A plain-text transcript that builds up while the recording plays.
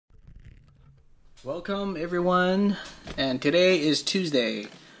Welcome everyone, and today is Tuesday.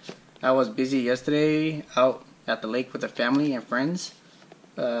 I was busy yesterday out at the lake with the family and friends,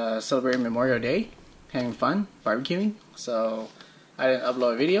 celebrating Memorial Day, having fun, barbecuing, so I didn't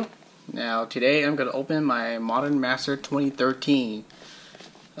upload a video. Now today I'm going to open my Modern Master 2013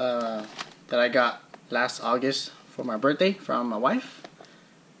 that I got last August for my birthday from my wife,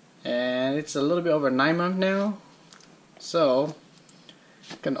 and it's a little bit over 9 months now, so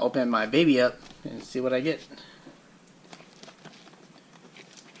I'm going to open my baby up and see what I get.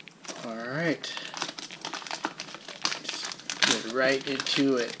 Alright, let's get right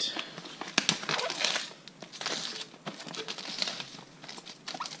into it.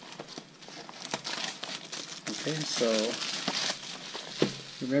 Okay, so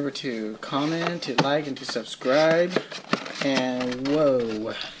remember to comment, to like, and to subscribe. And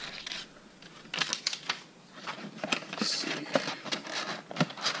whoa. Let's see.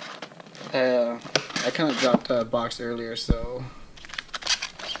 I kind of dropped a box earlier, so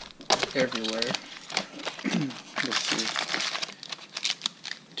everywhere. Let's see.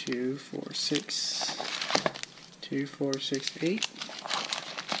 2, 4, 6. 2, 4, 6, 8.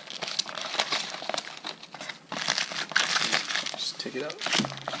 Just take it out.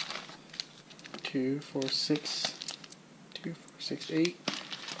 2, 4, 6. 2, 4, 6, 8.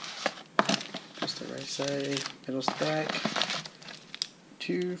 Just the right side, middle stack.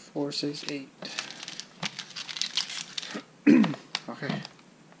 2, 4, 6, 8. Okay.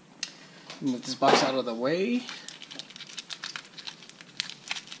 Move this box out of the way.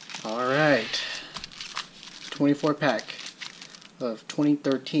 Alright. 24 pack of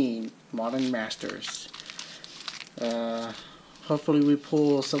 2013 Modern Masters. Hopefully we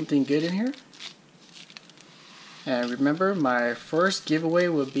pull something good in here. And remember, my first giveaway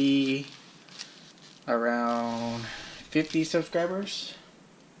will be around 50 subscribers.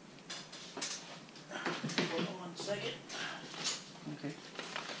 Hold on 1 second. Okay.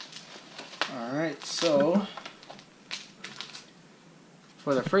 Alright, so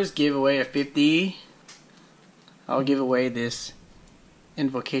for the first giveaway of 50, I'll give away this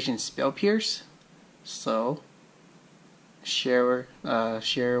Invocation Spell Pierce. So share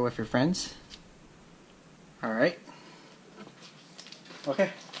with your friends. Alright. Okay.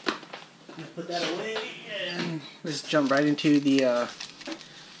 Let's put that away and let's jump right into the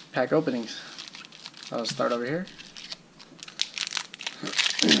pack openings. I'll start over here.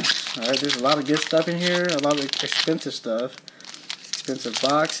 Alright, there's a lot of good stuff in here, a lot of expensive stuff. Expensive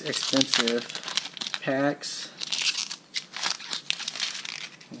box, expensive packs.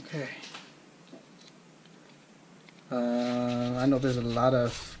 Okay. I know there's a lot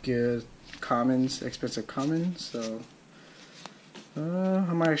of good commons, expensive commons, so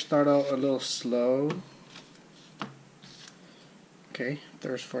I might start out a little slow. Okay,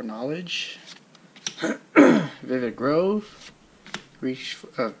 Thirst for Knowledge. Vivid Grove. Reach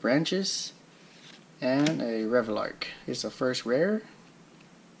of Branches. And a Revelark. It's a first rare.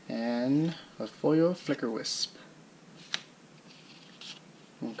 And a foil Flicker Wisp.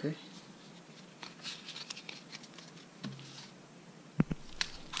 Okay.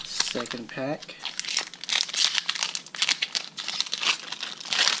 Second pack.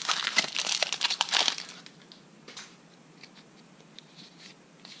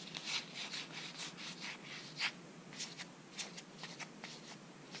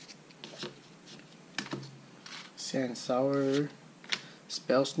 Sandsour,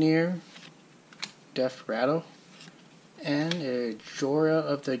 Spellsneer, Death Rattle, and a Jorah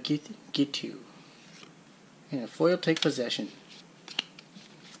of the Gitu. And a foil Take Possession.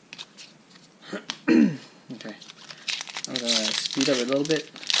 Okay, I'm gonna speed up a little bit,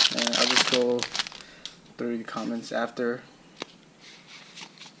 and I'll just go through the comments after.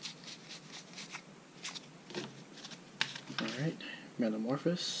 Alright,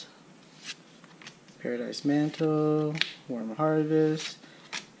 Metamorphosis, Paradise Mantle, Warm Harvest,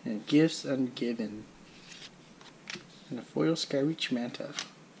 and Gifts Ungiven, and a foil Skyreach Manta.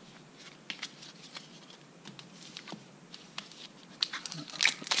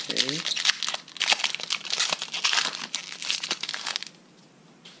 Okay.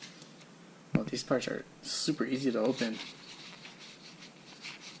 Well, these parts are super easy to open.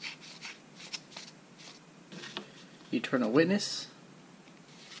 Eternal Witness,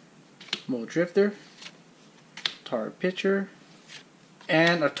 Muldrifter, Tar Pitcher,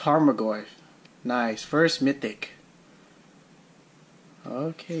 and a Tarmogoyf. Nice, first mythic.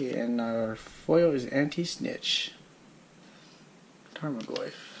 Okay, and our foil is Anti-Snitch.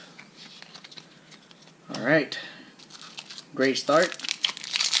 Tarmogoyf. Alright, great start.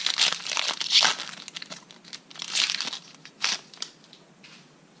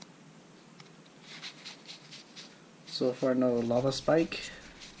 So far, no Lava Spike,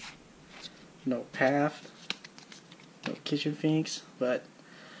 no Path, no Kitchen Finks, but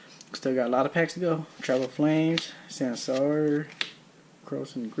still got a lot of packs to go. Travel Flames, Sandsour,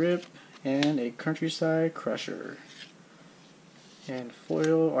 Croson Grip, and a Countryside Crusher. And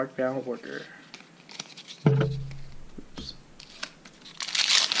foil Arcbound Worker. Oops.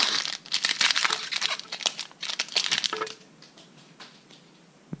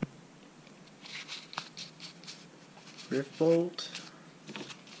 Riftbolt.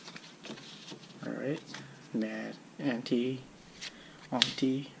 Alright. Mad Anti,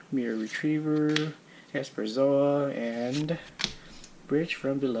 Mirror Retriever, Esperzoa, and Bridge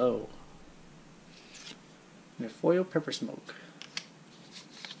from Below. And a foil Pepper Smoke.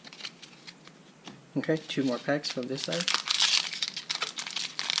 Okay, 2 more packs from this side.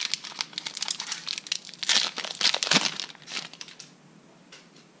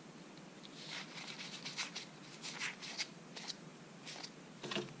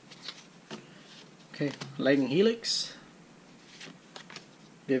 Okay, Lightning Helix,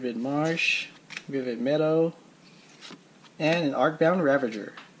 Vivid Marsh, Vivid Meadow, and an Arcbound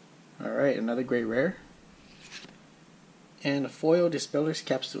Ravager. Alright, another great rare. And a foil Dispeller's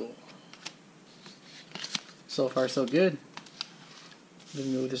Capsule. So far so good. Let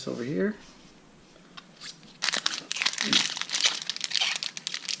me move this over here.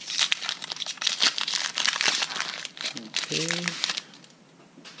 Okay.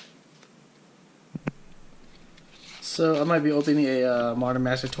 So I might be opening a Modern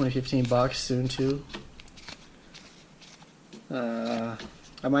Master 2015 box soon too. I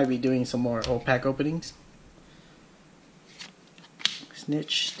might be doing some more old pack openings.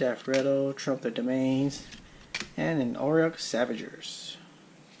 Snitch, Staffredo, Trump the Domains, and an Auroch Savagers.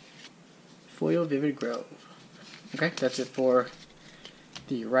 Foil Vivid Grove. Okay, that's it for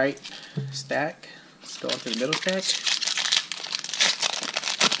the right stack. Let's go on to the middle stack.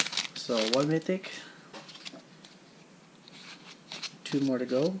 So 1 mythic, 2 more to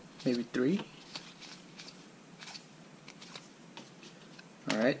go, maybe 3.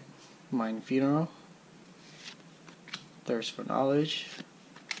 Alright, Mind Funeral, Thirst for Knowledge,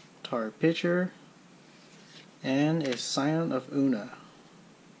 Tar Pitcher, and a Scion of Una.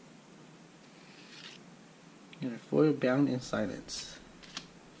 And a foil Bound in Silence.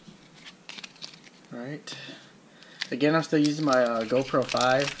 Alright. Again, I'm still using my GoPro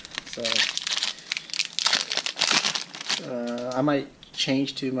 5, so I might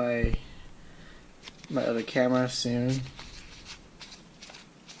change to my other camera soon.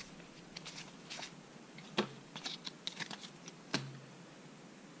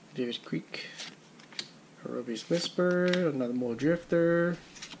 David Creek, Harobi's Whisper, another Mole Drifter,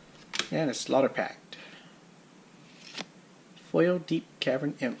 and a Slaughter Pact. Foil Deep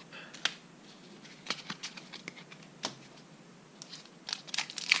Cavern Imp.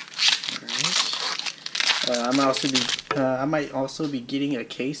 Alright. I might also be getting a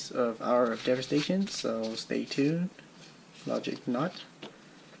case of Hour of Devastation, so stay tuned. Logic Knot.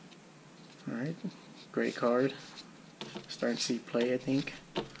 Alright, great card. Starting to see play, I think.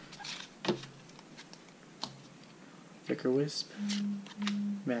 Flicker Wisp,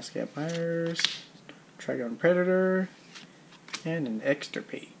 Mascot Myers, Trigon Predator, and an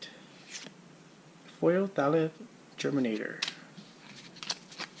Extirpate. Foil Thalith Germinator.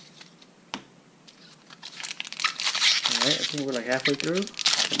 Alright, I think we're like halfway through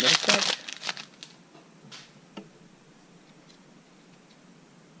the middle stack.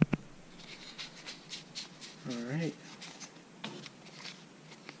 Alright.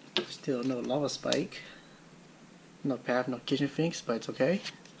 Still no Lava Spike. No Path, no Kitchen Finks, but it's okay.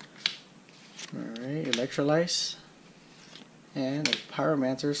 Alright, Electrolyze. And a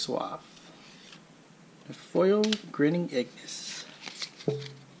Pyromancer Swath. A foil Grinning Ignis.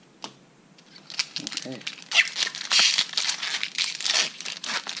 Okay.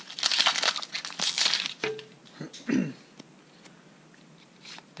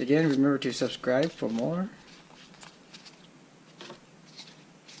 Again, remember to subscribe for more.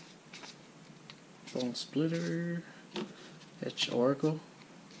 Bone Splitter, Etch Oracle,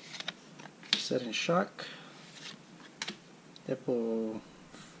 Sudden Shock, Epocrasite,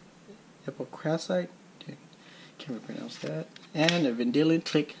 can't pronounce that, and a Vendilion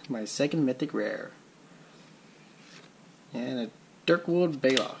Click, my second mythic rare, and a Dirkwood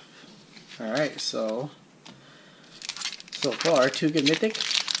Baloff. Alright, so far 2 good mythic.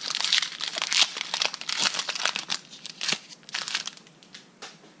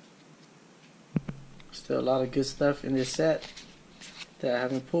 Still a lot of good stuff in this set that I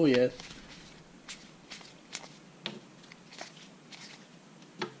haven't pulled yet.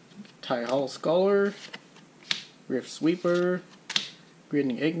 Tie Hall Scholar, Rift Sweeper,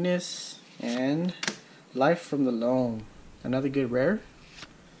 Grinning Ignis, and Life from the Loam. Another good rare.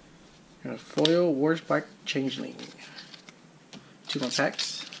 And a foil Warspike Changeling. 2 more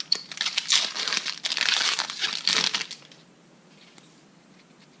packs.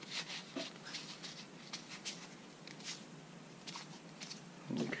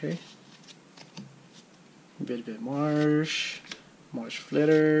 Okay. Bit Marsh, Marsh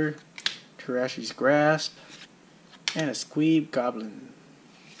Flitter, Terashi's Grasp, and a Squeeb Goblin.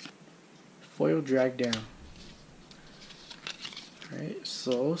 Foil Drag Down. Alright,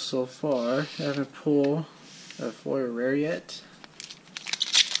 so far I haven't pulled a foil rare yet.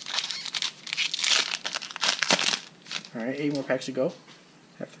 Alright, 8 more packs to go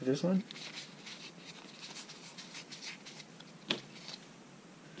after this one.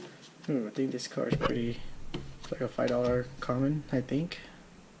 Ooh, I think this card is pretty, it's like a $5 common, I think.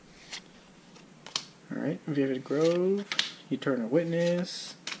 Alright, Vivid Grove, Eternal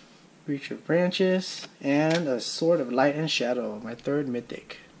Witness, Reach of Branches, and a Sword of Light and Shadow, my 3rd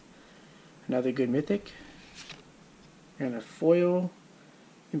mythic. Another good mythic. And a foil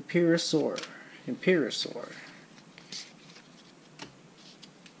Imperiosaur.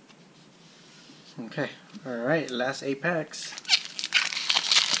 Okay, alright, last 8 packs.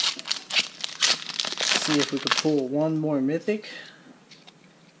 See if we could pull one more mythic.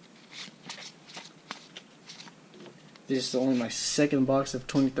 This is only my 2nd box of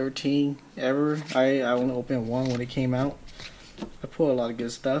 2013 ever. I only opened one when it came out. I pulled a lot of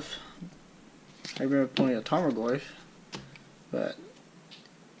good stuff. I remember pulling a Tarmogoyf, but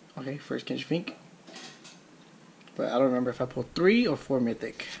okay, first Kinch Fink. But I don't remember if I pulled 3 or 4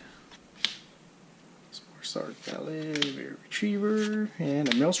 mythic. Spore Ballad, Retriever,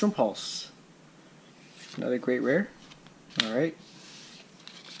 and a Maelstrom Pulse. Another great rare. Alright.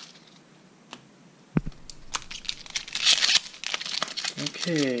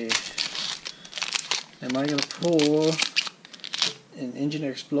 Okay. Am I going to pull an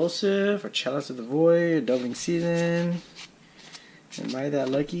Engineer Explosive, or Chalice of the Void, a Doubling Season? Am I that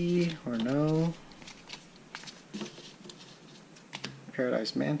lucky or no?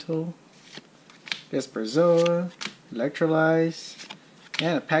 Paradise Mantle, Vesperzoa, Electrolyze,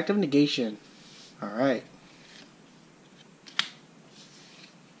 and a Pact of Negation. Alright.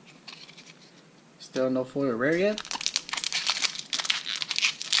 Still no foil rare yet.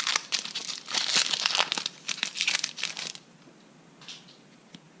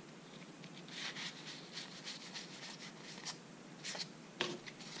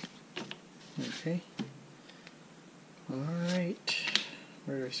 Okay. Alright.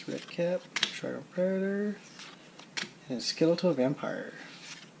 Murderous Redcap, Trigon Predator, and Skeletal Vampire.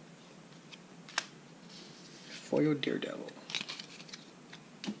 Foil Daredevil.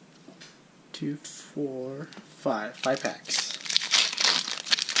 2, 4, 5. 5 packs.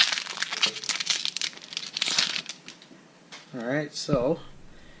 Alright, so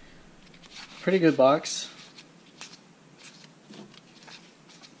pretty good box.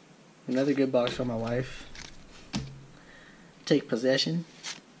 Another good box for my wife. Take Possession.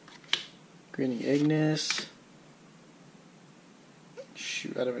 Grinning Ignis.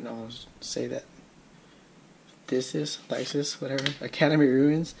 Shoot, I don't even know how to say that. Lysis, whatever. Academy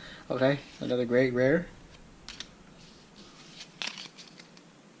Ruins. Okay, another great rare.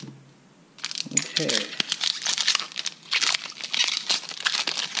 Okay.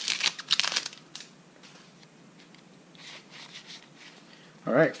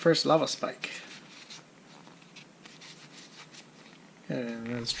 Alright, first Lava Spike. And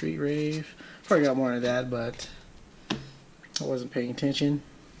another Street Rave. Probably got more of that, but I wasn't paying attention.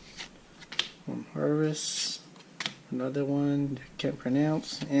 Harvest. Another one I can't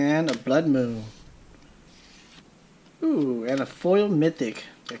pronounce. And a Blood Moon. Ooh, and a foil mythic.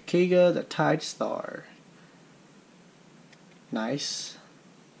 The Kiga, the Tide Star. Nice.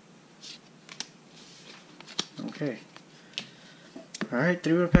 Okay. Alright,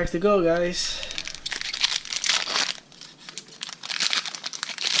 3 more packs to go, guys.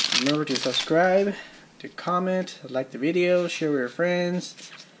 Remember to subscribe, to comment, like the video, share with your friends.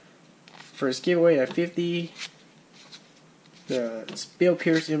 First giveaway at 50. The Spell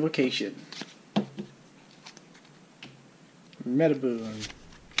Pierce Invocation. Metaboon.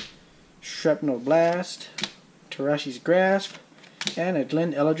 Shrapnel Blast. Terashi's Grasp. And a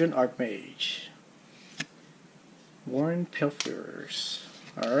Glen Eldrin Archmage. Warren Pilferers.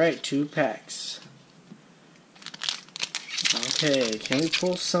 Alright, 2 packs. Okay, can we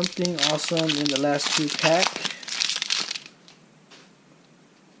pull something awesome in the last 2 packs?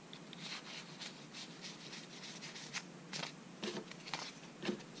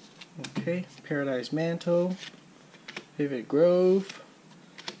 Okay, Paradise Mantle, Vivid Grove,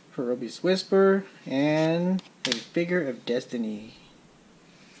 Ferobi's Whisper, and a Figure of Destiny.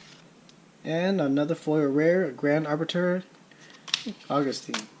 And another foil rare, a Grand Arbiter,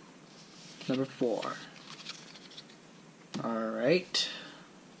 Augustine, number 4. Alright.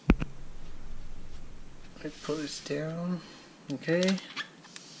 Let's pull this down. Okay.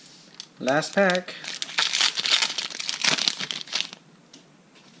 Last pack.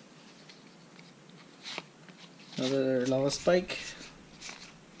 Another Lava Spike.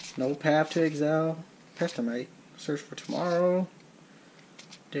 No Path to Exile. Pestamite. Search for Tomorrow.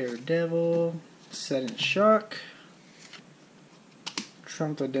 Daredevil. Sudden Shock.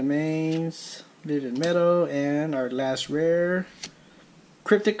 Trump of Domains. Vivid Meadow. And our last rare,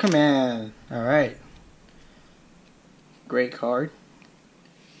 Cryptic Command. Alright. Great card.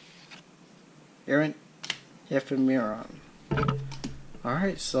 Errant Ephemeron.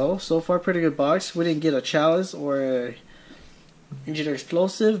 Alright, so far pretty good box. We didn't get a Chalice or a Engineer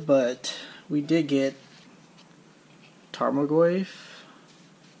Explosive, but we did get Tarmogoyf,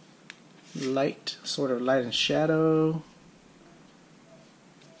 Light, sort of Light and Shadow,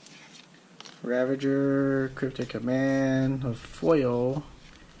 Ravager, Cryptic Command, a foil.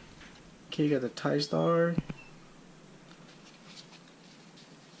 Okay, you got the Tystar,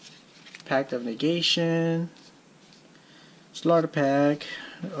 Pact of Negation, Slaughter Pack,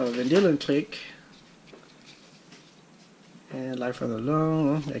 Vendilion Click, and Life from the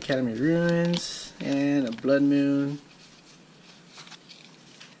Loam, Academy Ruins, and a Blood Moon,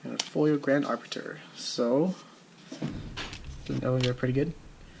 and a foil Grand Arbiter. So, that was pretty good.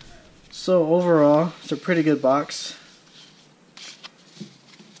 So overall, it's a pretty good box.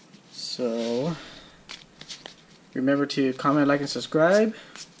 So, remember to comment, like, and subscribe.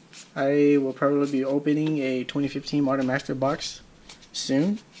 I will probably be opening a 2015 Modern Master box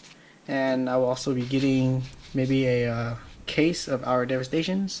soon, and I will also be getting maybe a case of Our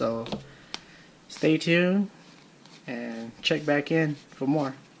Devastation, so stay tuned and check back in for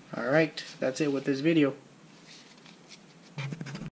more. Alright, that's it with this video.